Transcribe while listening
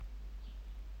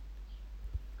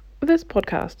This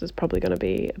podcast is probably going to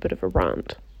be a bit of a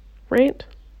rant.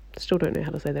 Still don't know how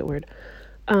to say that word.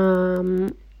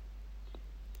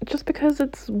 Just because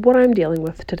it's what I'm dealing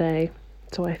with today.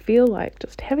 So I feel like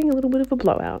just having a little bit of a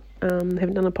blowout.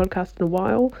 Haven't done a podcast in a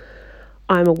while.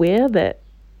 I'm aware that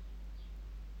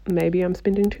maybe I'm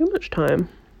spending too much time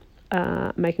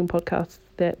making podcasts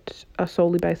that are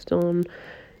solely based on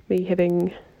me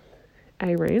having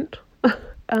a rant.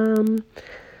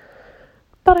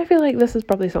 But I feel like this is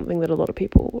probably something that a lot of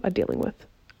people are dealing with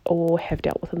or have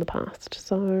dealt with in the past.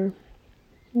 So,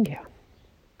 yeah.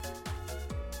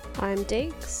 I'm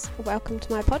Diggs. Welcome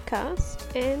to my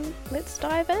podcast, and let's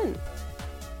dive in.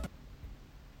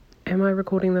 Am I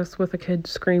recording this with a kid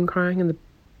scream crying in the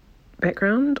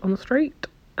background on the street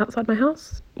outside my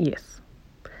house? Yes.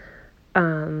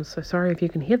 So sorry if you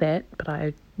can hear that, but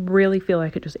I really feel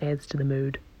like it just adds to the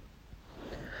mood.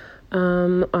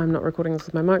 I'm not recording this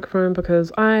with my microphone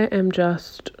because I am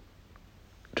just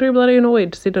too bloody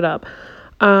annoyed to set it up.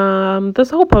 This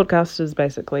whole podcast is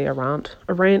basically a rant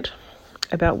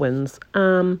about wins.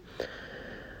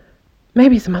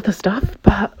 Maybe some other stuff,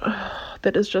 but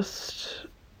that is just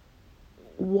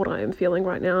what I am feeling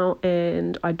right now,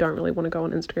 and I don't really want to go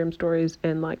on Instagram stories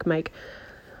and make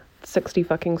 60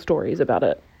 fucking stories about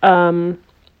it. They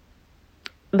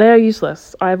are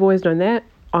useless. I've always known that.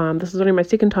 This is only my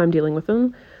second time dealing with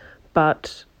them,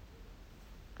 but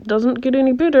it doesn't get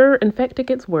any better. In fact, it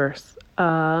gets worse.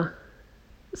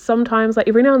 Sometimes,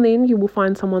 every now and then, you will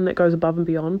find someone that goes above and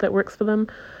beyond that works for them,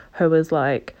 who is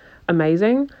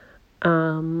amazing.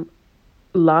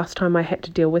 Last time I had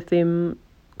to deal with them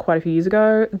quite a few years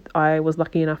ago, I was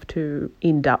lucky enough to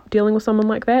end up dealing with someone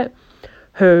like that,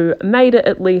 who made it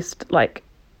at least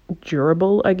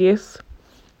durable, I guess.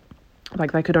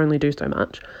 They could only do so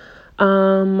much.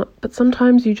 But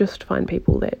sometimes you just find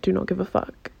people that do not give a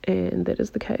fuck, and that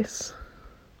is the case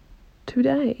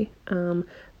today.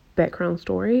 Background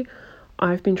story,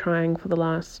 I've been trying for the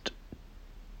last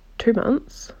 2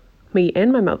 months, me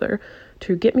and my mother,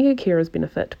 to get me a carer's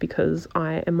benefit because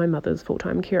I am my mother's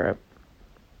full-time carer.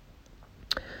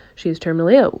 She is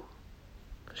terminally ill.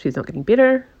 She's not getting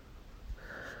better.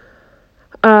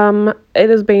 It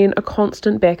has been a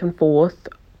constant back and forth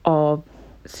of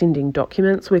sending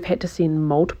documents. We've had to send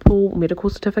multiple medical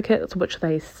certificates, which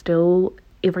they still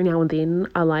every now and then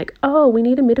are like, oh, we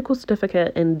need a medical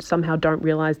certificate, and somehow don't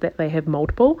realize that they have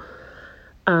multiple.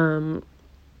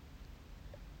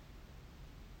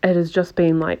 It has just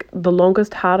been the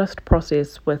longest, hardest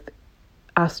process with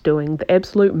us doing the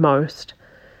absolute most.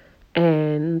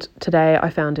 And today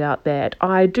I found out that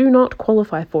I do not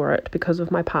qualify for it because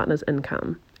of my partner's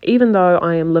income. Even though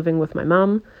I am living with my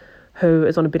mum, who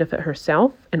is on a benefit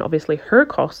herself, and obviously her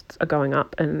costs are going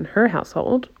up in her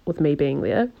household with me being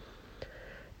there.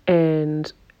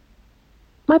 And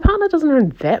my partner doesn't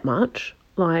earn that much.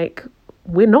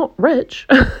 We're not rich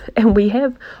and we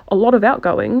have a lot of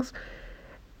outgoings,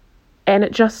 and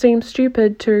it just seems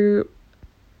stupid to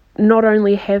not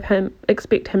only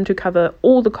expect him to cover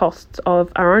all the costs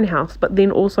of our own house, but then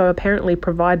also apparently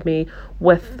provide me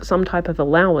with some type of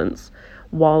allowance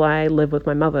while I live with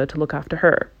my mother to look after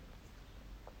her.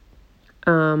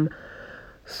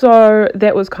 So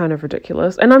that was kind of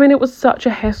ridiculous. And it was such a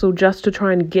hassle just to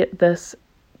try and get this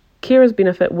carer's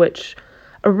benefit, which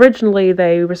originally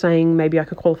they were saying maybe I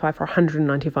could qualify for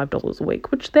 $195 a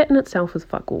week, which that in itself is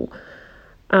fuck all.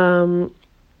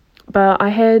 But I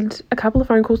had a couple of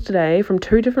phone calls today from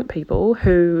 2 different people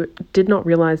who did not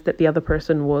realize that the other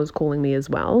person was calling me as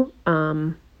well.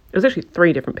 It was actually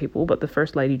 3 different people, but the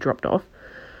first lady dropped off.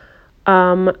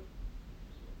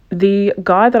 The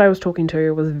guy that I was talking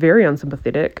to was very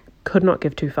unsympathetic, could not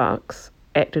give 2 fucks,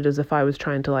 acted as if I was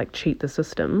trying to cheat the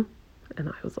system. And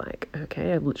I was like,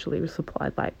 okay, I've literally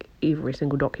supplied every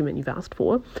single document you've asked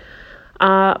for.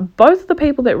 Both the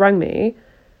people that rang me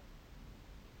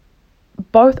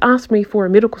both asked me for a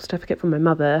medical certificate from my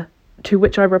mother, to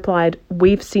which I replied,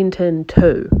 we've sent in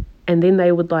 2. And then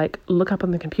they would look up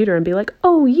on the computer and be like,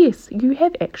 oh yes, you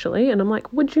have actually. And I'm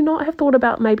like, would you not have thought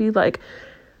about maybe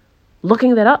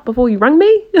looking that up before you rang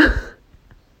me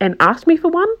and asked me for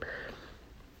one?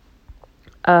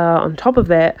 On top of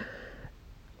that,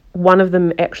 one of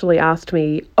them actually asked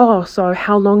me, oh, so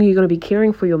how long are you going to be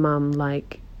caring for your mum?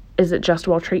 Is it just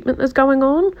while treatment is going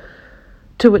on?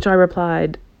 To which I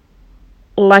replied,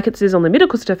 like it says on the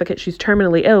medical certificate, she's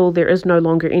terminally ill. There is no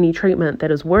longer any treatment that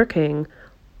is working.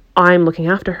 I'm looking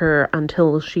after her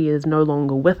until she is no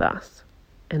longer with us.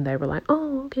 And they were like,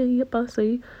 oh, okay, yep, I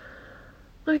see.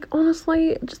 Like,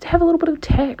 honestly, just have a little bit of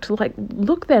tact. Like,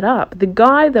 look that up. The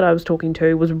guy that I was talking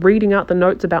to was reading out the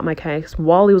notes about my case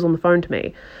while he was on the phone to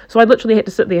me. So I literally had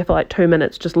to sit there for like 2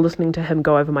 minutes just listening to him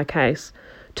go over my case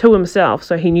to himself,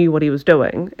 so he knew what he was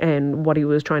doing and what he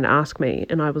was trying to ask me.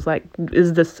 And I was like,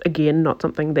 is this, again, not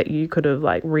something that you could have,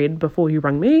 like, read before you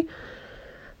rang me?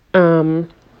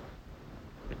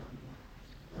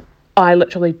 I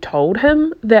literally told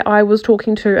him that I was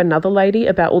talking to another lady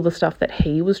about all the stuff that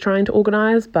he was trying to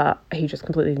organise, but he just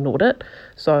completely ignored it.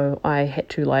 So I had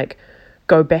to, like,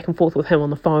 go back and forth with him on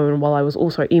the phone while I was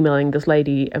also emailing this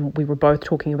lady, and we were both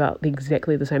talking about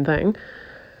exactly the same thing.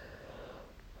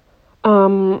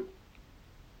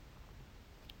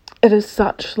 It is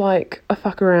such, like, a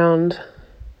fuck around,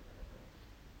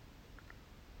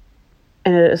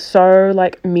 and it is so,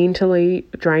 like, mentally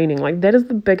draining. Like, that is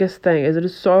the biggest thing, is it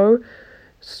is so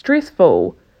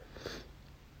stressful.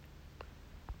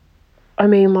 I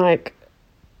mean, like,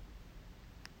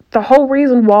 the whole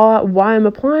reason why I'm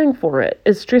applying for it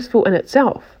is stressful in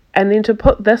itself. And then to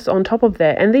put this on top of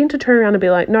that, and then to turn around and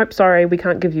be like, nope, sorry, we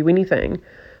can't give you anything.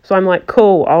 So I'm like,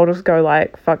 cool, I'll just go,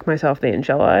 like, fuck myself then,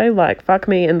 shall I? Like, fuck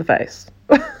me in the face.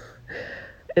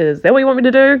 Is that what you want me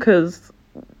to do? Because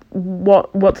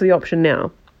what's the option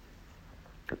now?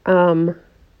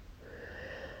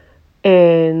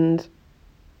 And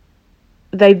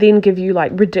they then give you,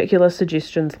 like, ridiculous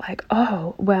suggestions like,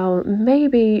 oh, well,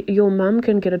 maybe your mum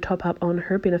can get a top up on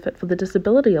her benefit for the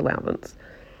disability allowance.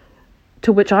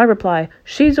 To which I reply,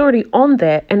 she's already on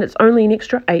that and it's only an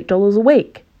extra $8 a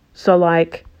week. So,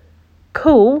 like,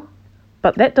 cool,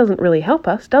 but that doesn't really help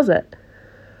us, does it?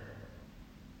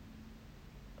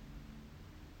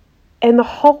 And the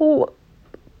whole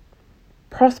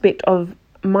prospect of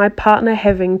my partner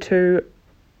having to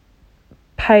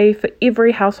pay for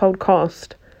every household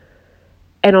cost,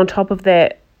 and on top of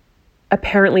that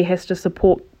apparently has to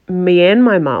support me and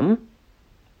my mum,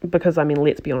 because, I mean,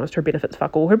 let's be honest, her benefit's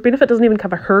fuck all. Her benefit doesn't even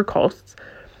cover her costs.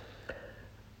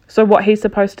 So what, he's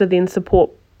supposed to then support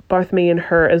both me and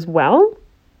her as well?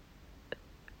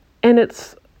 And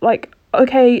it's like,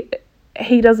 okay,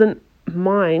 he doesn't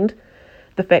mind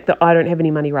the fact that I don't have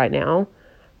any money right now,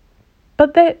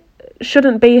 but that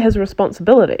shouldn't be his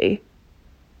responsibility.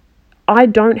 I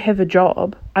don't have a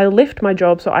job. I left my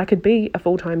job so I could be a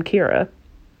full-time carer.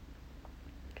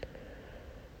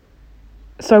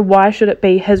 So why should it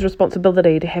be his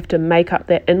responsibility to have to make up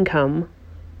that income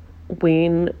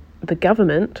when the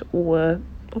government, or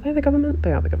are they the government?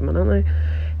 They are the government, aren't they?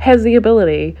 Has the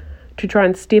ability to try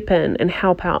and step in and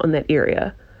help out in that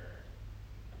area.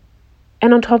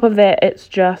 And on top of that, it's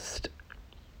just,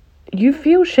 you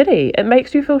feel shitty. It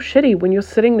makes you feel shitty when you're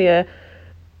sitting there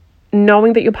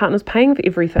knowing that your partner's paying for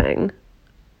everything.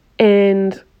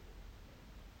 And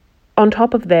on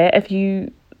top of that, if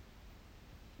you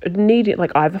need it,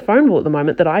 like, I have a phone bill at the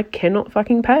moment that I cannot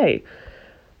fucking pay.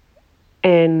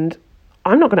 And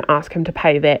I'm not going to ask him to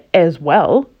pay that as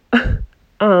well.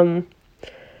 And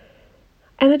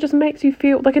it just makes you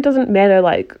feel like it doesn't matter,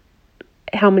 like,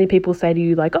 how many people say to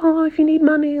you, like, oh, if you need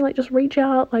money, like, just reach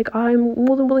out, like, I'm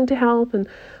more than willing to help, and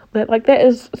that, like, that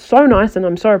is so nice, and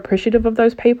I'm so appreciative of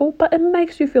those people, but it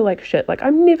makes you feel like shit. Like,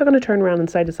 I'm never going to turn around and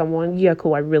say to someone, yeah,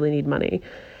 cool, I really need money.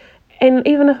 And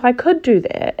even if I could do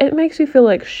that, it makes you feel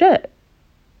like shit,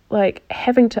 like,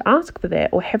 having to ask for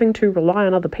that, or having to rely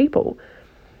on other people.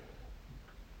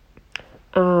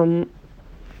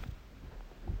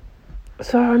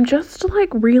 So I'm just, like,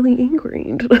 really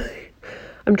ingrained.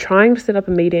 I'm trying to set up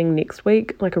a meeting next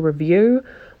week, like a review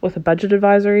with a budget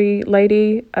advisory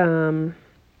lady, to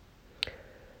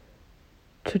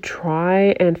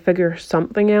try and figure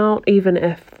something out, even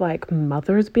if, like,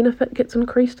 mother's benefit gets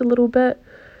increased a little bit,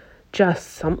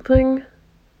 just something,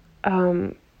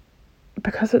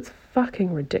 because it's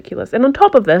fucking ridiculous. And on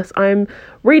top of this, I'm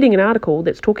reading an article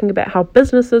that's talking about how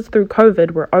businesses through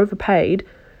COVID were overpaid,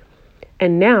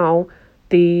 and now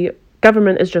the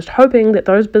government is just hoping that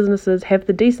those businesses have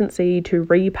the decency to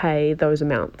repay those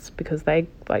amounts, because they,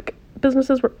 like,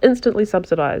 businesses were instantly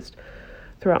subsidized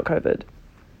throughout COVID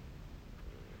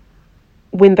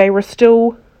when they were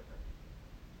still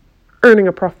earning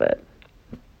a profit.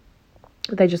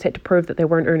 They just had to prove that they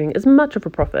weren't earning as much of a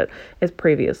profit as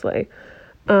previously.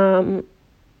 So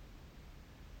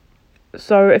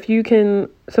if you can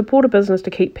support a business to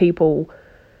keep people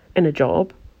in a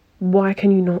job, why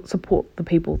can you not support the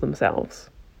people themselves?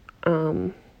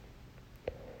 You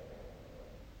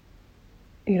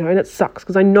know, and it sucks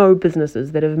because I know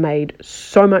businesses that have made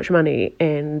so much money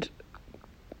and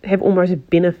have almost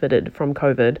benefited from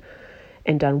COVID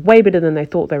and done way better than they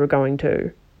thought they were going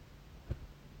to.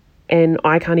 And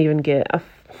I can't even get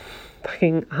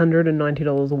fucking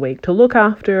 $190 a week to look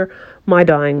after my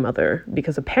dying mother,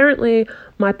 because apparently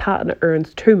my partner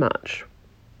earns too much,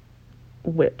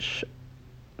 which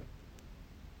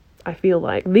I feel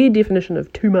like the definition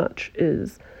of too much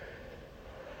is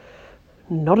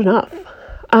not enough.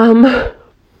 So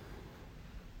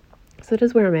it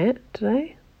is where I'm at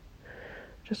today.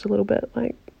 Just a little bit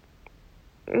like,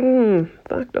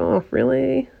 fucked off,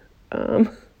 really.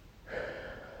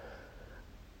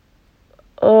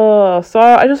 So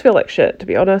I just feel like shit, to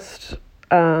be honest.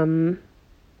 Mental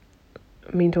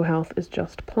health is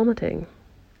just plummeting.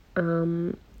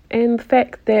 And the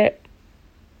fact that,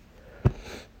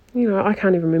 I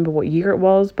can't even remember what year it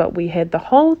was, but we had the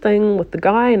whole thing with the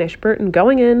guy in Ashburton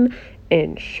going in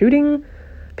and shooting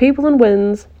people in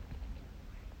Winds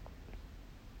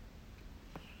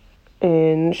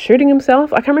and shooting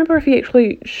himself. I can't remember if he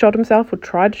actually shot himself or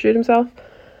tried to shoot himself.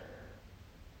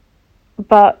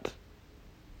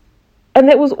 And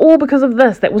that was all because of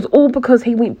this. That was all because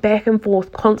he went back and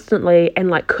forth constantly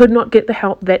and could not get the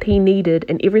help that he needed,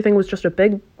 and everything was just a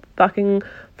big fucking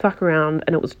fuck around,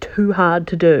 and it was too hard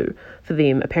to do for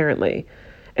them, apparently.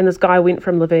 And this guy went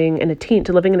from living in a tent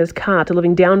to living in his car to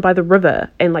living down by the river,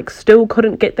 and still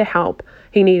couldn't get the help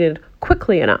he needed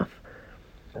quickly enough.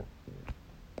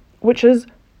 Which is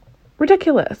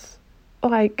ridiculous.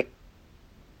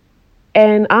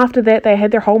 And after that they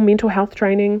had their whole mental health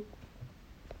training,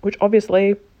 which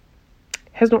obviously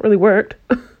has not really worked.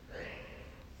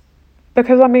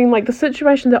 Because, the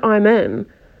situation that I'm in,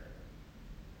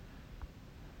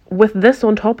 with this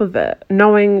on top of it,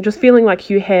 just feeling like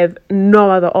you have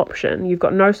no other option, you've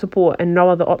got no support and no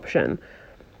other option,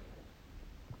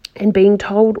 and being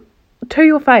told to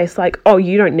your face, oh,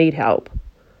 you don't need help,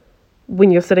 when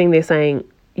you're sitting there saying,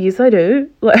 yes, I do.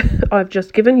 I've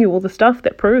just given you all the stuff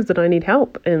that proves that I need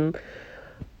help, and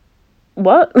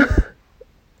what?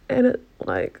 And it's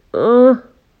so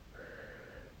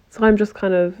I'm just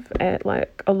kind of at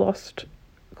a lost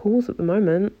cause at the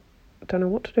moment. Don't know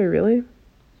what to do, really.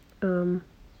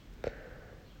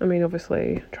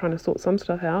 Obviously trying to sort some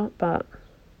stuff out, but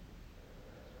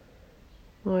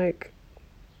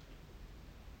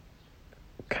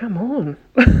come on.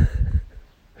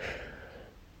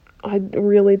 I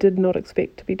really did not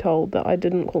expect to be told that I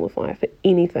didn't qualify for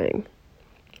anything.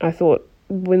 I thought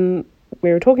when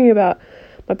we were talking about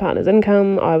my partner's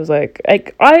income, I was I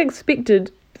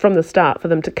expected from the start for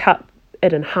them to cut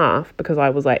it in half, because I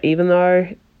was even though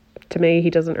to me he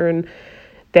doesn't earn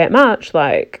that much,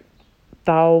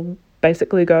 they'll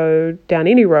basically go down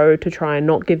any road to try and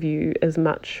not give you as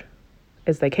much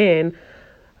as they can.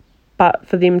 But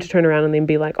for them to turn around and then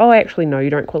be oh, actually no,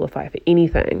 you don't qualify for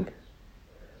anything,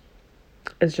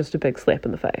 is just a big slap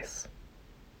in the face.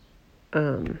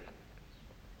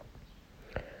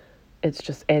 It's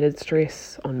just added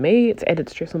stress on me, it's added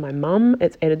stress on my mum,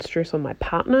 it's added stress on my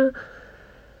partner.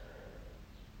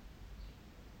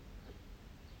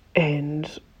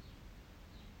 And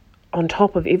on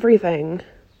top of everything,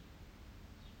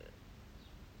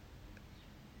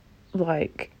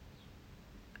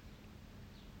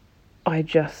 I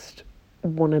just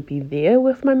want to be there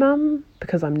with my mum,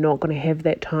 because I'm not going to have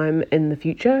that time in the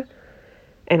future,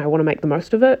 and I want to make the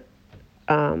most of it.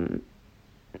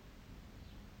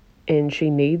 And she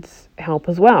needs help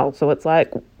as well. So it's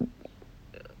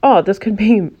this could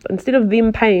be, instead of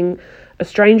them paying a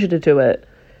stranger to do it,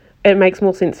 it makes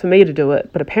more sense for me to do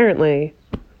it. But apparently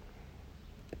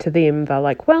to them,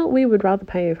 they're well, we would rather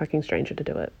pay a fucking stranger to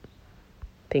do it.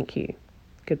 Thank you.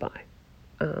 Goodbye.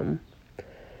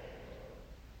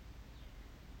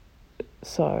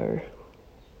 So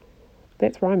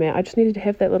that's where I'm at. I just needed to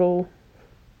have that little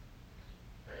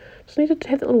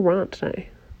rant today.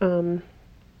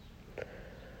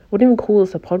 Wouldn't even call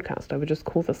this a podcast. I would just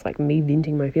call this me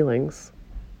venting my feelings.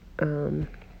 But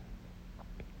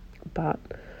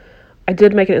I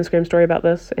did make an Instagram story about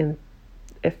this, and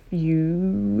if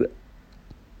you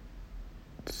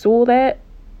saw that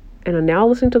and are now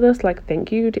listening to this,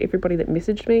 thank you to everybody that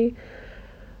messaged me.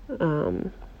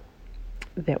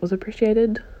 That was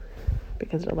appreciated,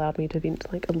 because it allowed me to vent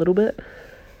a little bit.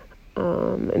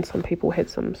 And some people had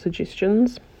some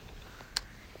suggestions,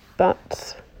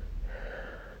 but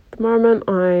at the moment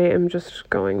I am just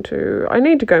I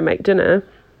need to go make dinner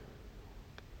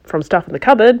from stuff in the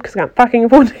cupboard, because I can't fucking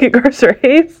afford to get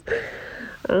groceries.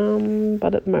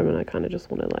 But at the moment I kind of just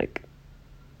want to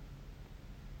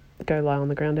go lie on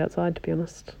the ground outside, to be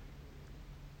honest.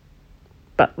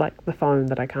 But the phone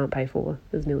that I can't pay for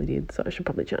is nearly dead, so I should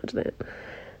probably charge that.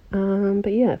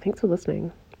 But yeah, thanks for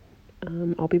listening.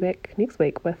 I'll be back next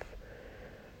week with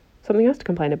something else to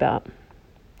complain about.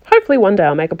 hopefully one day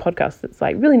I'll make a podcast that's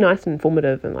like really nice and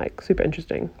informative and like super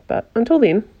interesting. But until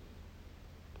then,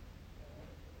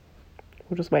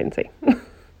 we'll just wait and see.